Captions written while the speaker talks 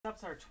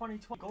Ups our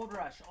 2020 Gold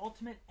Rush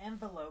Ultimate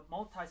Envelope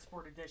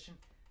Multi-Sport Edition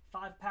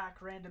 5-pack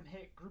random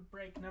hit group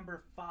break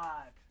number 5.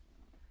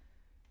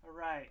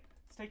 Alright,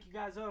 let's take you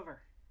guys over.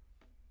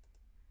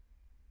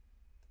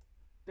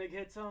 Big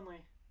hits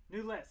only.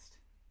 New list.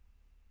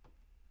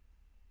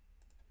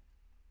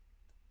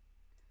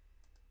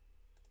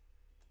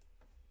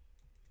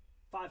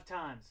 Five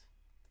times.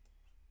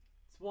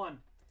 It's 1,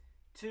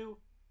 2,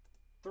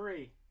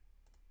 3,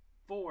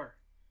 4,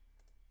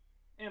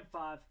 and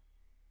 5.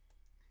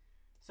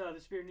 So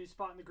this will be your new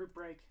spot in the group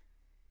break.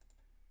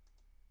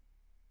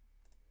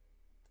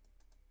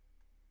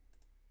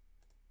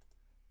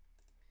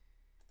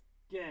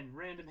 Again,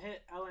 random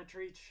hit. I'll enter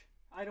each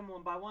item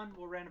one by one.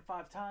 We'll random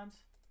 5 times.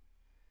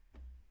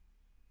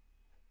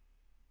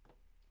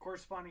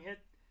 Corresponding hit,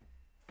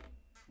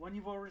 one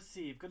you will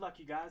receive. Good luck,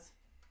 you guys.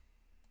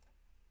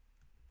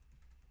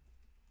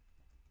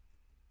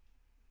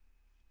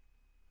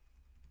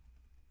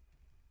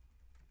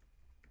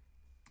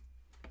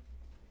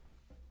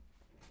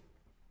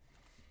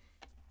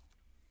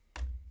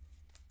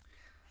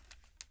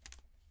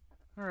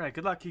 Alright,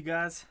 good luck, you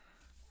guys.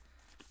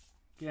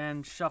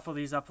 Again, shuffle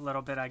these up a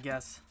little bit, I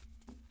guess.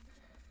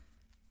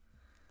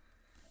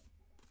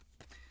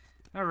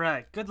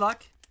 Alright, good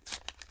luck.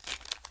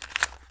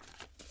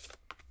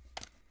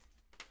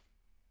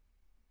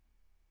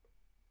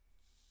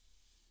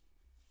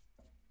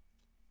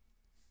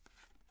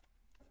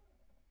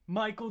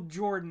 Michael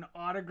Jordan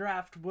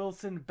autographed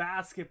Wilson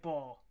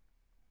basketball.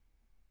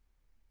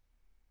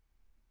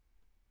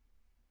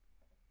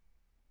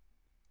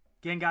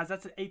 Again, guys,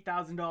 that's an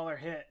 $8,000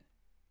 hit.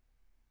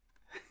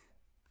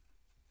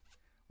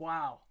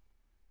 Wow.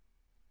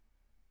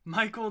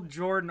 Michael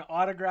Jordan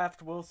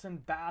autographed Wilson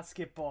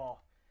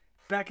basketball.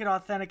 Beckett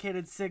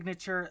authenticated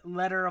signature,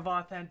 letter of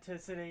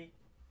authenticity.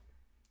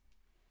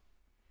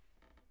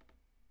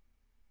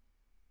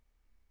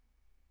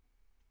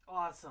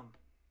 Awesome.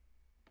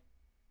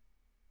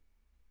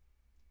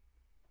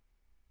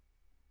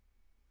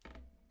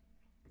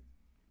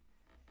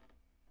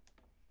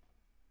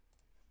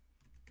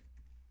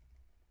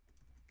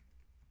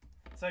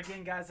 So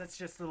again, guys, that's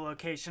just the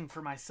location for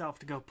myself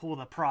to go pull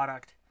the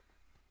product.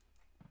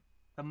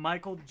 The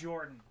Michael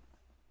Jordan.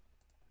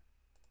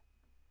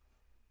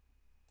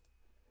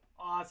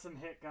 Awesome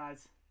hit,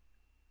 guys.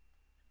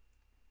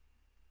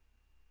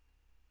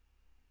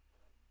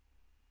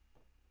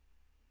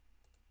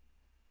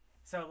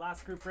 So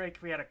last group break,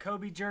 we had a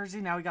Kobe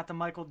jersey. Now we got the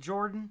Michael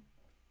Jordan.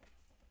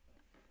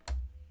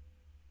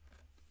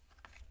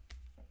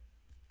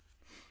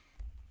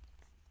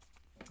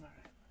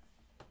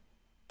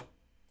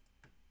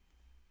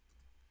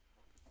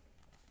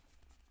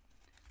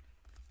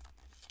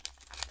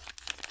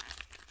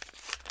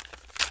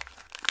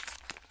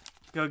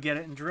 Go get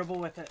it and dribble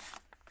with it.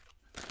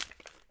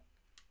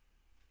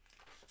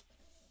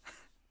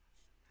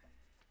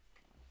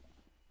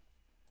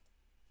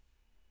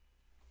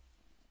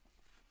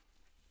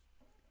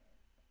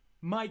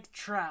 Mike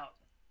Trout.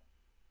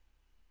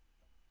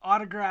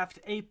 Autographed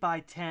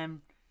 8x10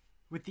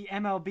 with the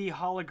MLB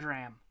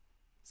hologram.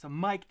 So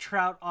Mike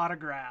Trout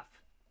autograph.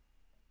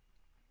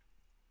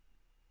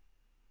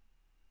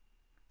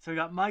 So we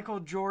got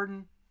Michael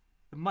Jordan,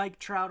 the Mike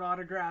Trout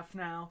autograph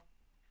now.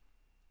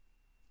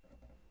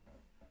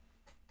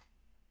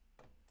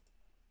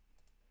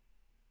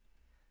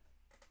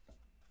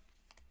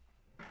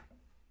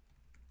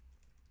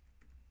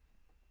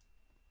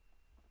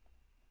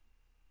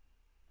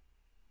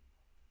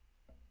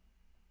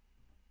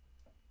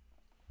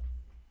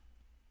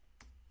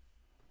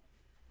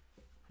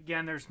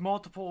 Again, there's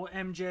multiple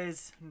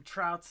MJs and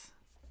Trouts,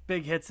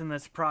 big hits in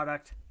this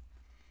product.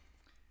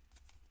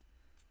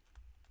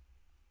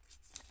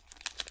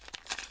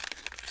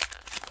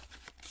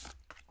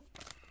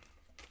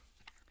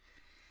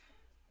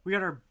 We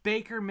got our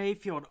Baker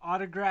Mayfield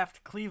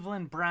autographed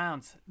Cleveland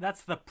Browns.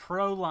 That's the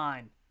Pro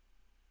line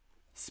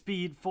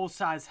speed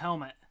full-size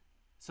helmet.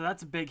 So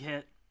that's a big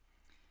hit.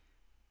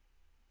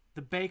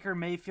 The Baker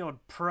Mayfield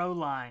Pro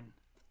line.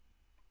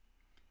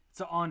 It's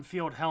an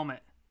on-field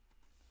helmet.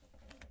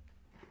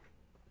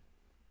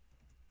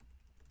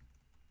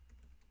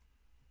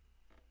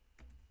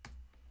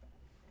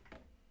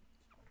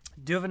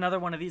 Do have another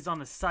one of these on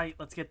the site.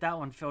 Let's get that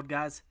one filled,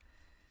 guys.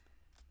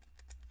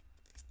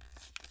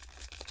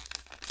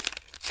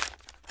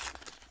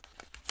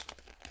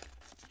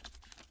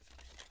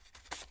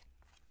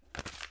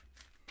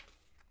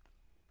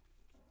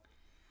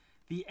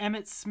 The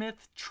Emmitt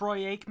Smith, Troy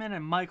Aikman,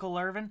 and Michael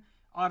Irvin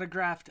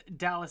autographed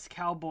Dallas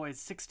Cowboys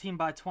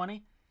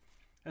 16x20.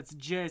 That's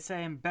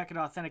JSA and Beckett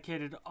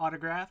authenticated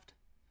autographed.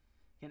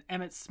 And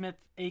Emmitt Smith,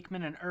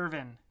 Aikman, and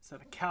Irvin. So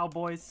the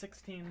Cowboys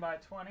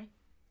 16x20.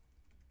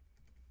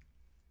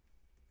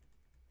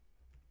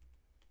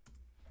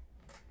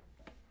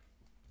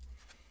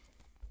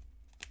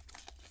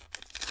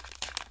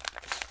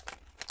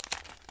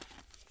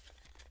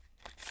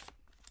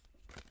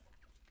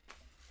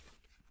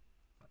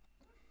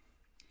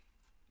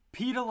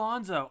 Pete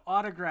Alonso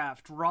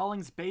autographed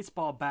Rawlings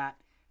baseball bat,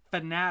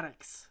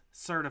 Fanatics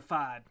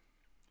certified.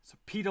 So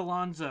Pete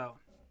Alonso.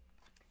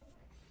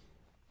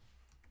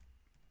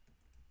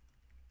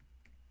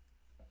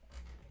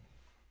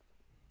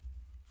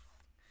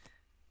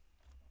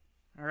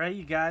 All right,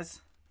 you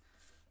guys.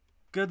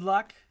 Good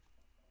luck.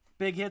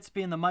 Big hits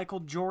being the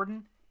Michael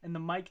Jordan and the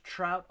Mike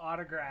Trout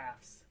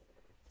autographs.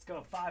 Let's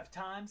go 5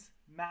 times.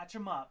 Match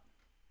them up.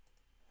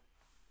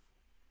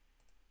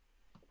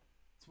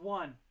 It's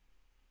 1,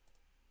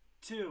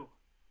 2,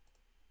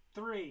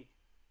 3,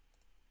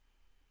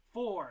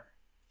 4.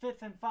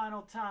 5th and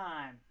final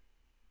time.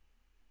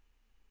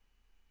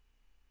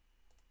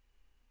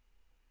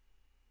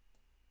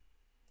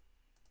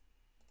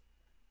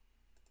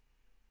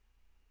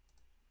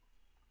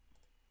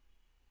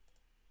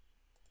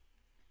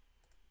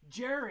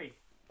 Jerry,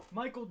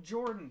 Michael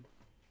Jordan.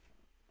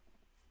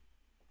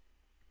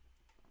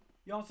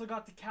 You also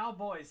got the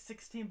Cowboys,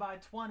 16 by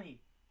 20.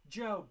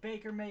 Joe,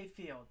 Baker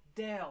Mayfield.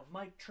 Dale,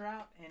 Mike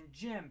Trout. And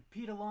Jim,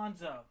 Pete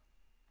Alonso.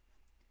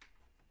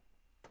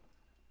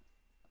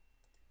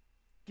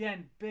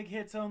 Again, big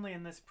hits only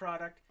in this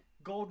product.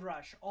 Gold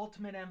Rush,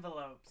 Ultimate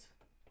Envelopes.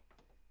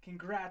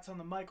 Congrats on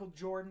the Michael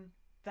Jordan.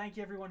 Thank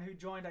you everyone who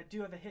joined. I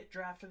do have a hit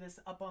draft of this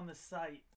up on the site.